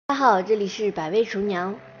大家好，这里是百味厨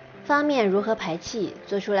娘。发面如何排气，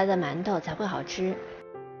做出来的馒头才会好吃。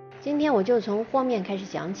今天我就从和面开始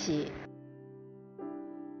讲起。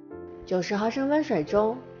90毫升温水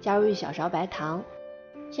中加入1小勺白糖，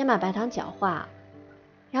先把白糖搅化，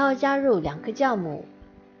然后加入2颗酵母，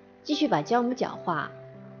继续把酵母搅化，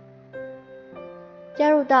加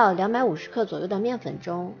入到250克左右的面粉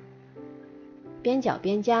中，边搅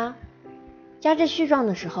边加，加至絮状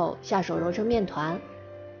的时候下手揉成面团。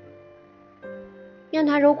面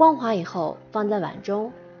团揉光滑以后，放在碗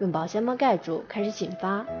中，用保鲜膜盖住，开始醒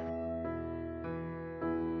发。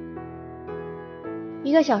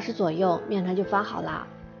1个小时左右，面团就发好啦。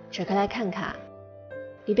扯开来看看，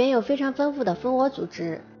里边有非常丰富的蜂窝组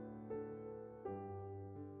织，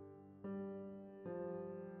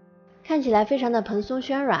看起来非常的蓬松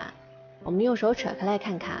暄软。我们用手扯开来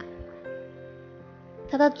看看，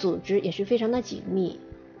它的组织也是非常的紧密。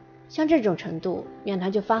像这种程度，面团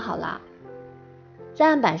就发好啦。在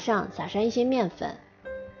案板上撒上一些面粉，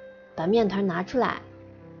把面团拿出来，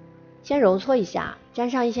先揉搓一下，沾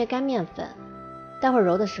上一些干面粉，待会儿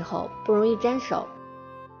揉的时候不容易沾手。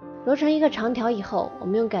揉成一个长条以后，我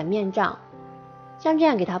们用擀面杖像这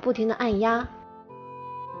样给它不停的按压，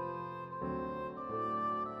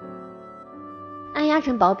按压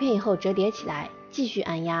成薄片以后折叠起来，继续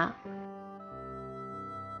按压。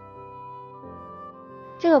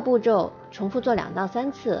这个步骤重复做2到3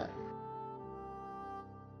次。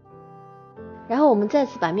然后我们再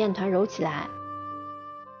次把面团揉起来，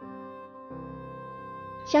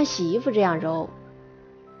像洗衣服这样揉。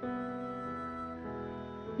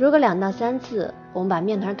揉个2到3次，我们把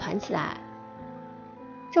面团团起来。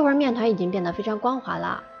这会儿面团已经变得非常光滑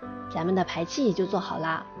了，咱们的排气也就做好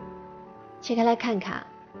了。切开来看看，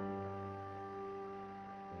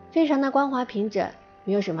非常的光滑平整，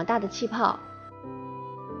没有什么大的气泡。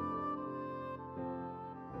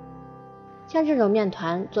像这种面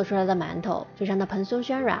团做出来的馒头非常的蓬松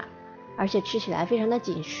暄软，而且吃起来非常的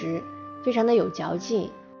紧实，非常的有嚼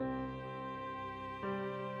劲。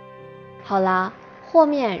好啦，和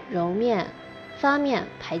面、揉面、发面、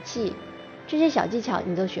排气，这些小技巧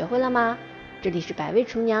你都学会了吗？这里是百味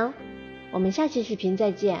厨娘，我们下期视频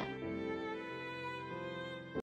再见。